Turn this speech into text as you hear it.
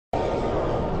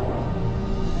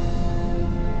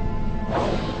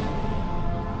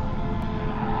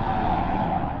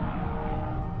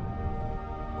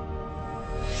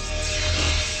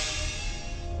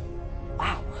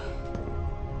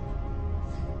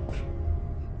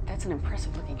That's an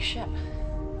impressive-looking ship.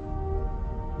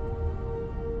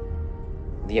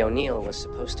 The O'Neill was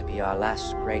supposed to be our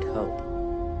last great hope.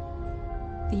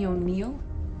 The O'Neill?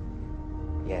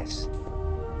 Yes.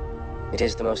 It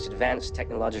is the most advanced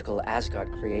technological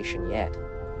Asgard creation yet.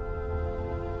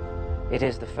 It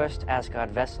is the first Asgard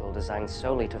vessel designed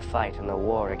solely to fight in the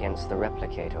war against the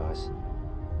Replicators.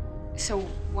 So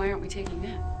why aren't we taking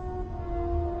that?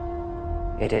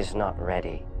 It is not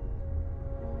ready.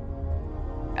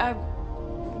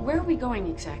 Where are we going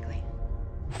exactly?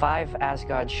 5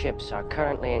 Asgard ships are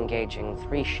currently engaging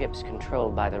 3 ships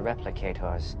controlled by the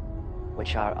Replicators,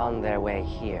 which are on their way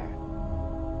here.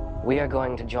 We are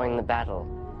going to join the battle,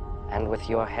 and with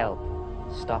your help,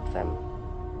 stop them.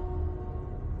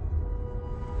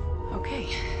 Okay.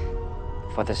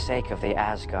 For the sake of the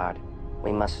Asgard,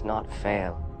 we must not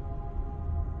fail.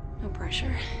 No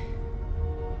pressure.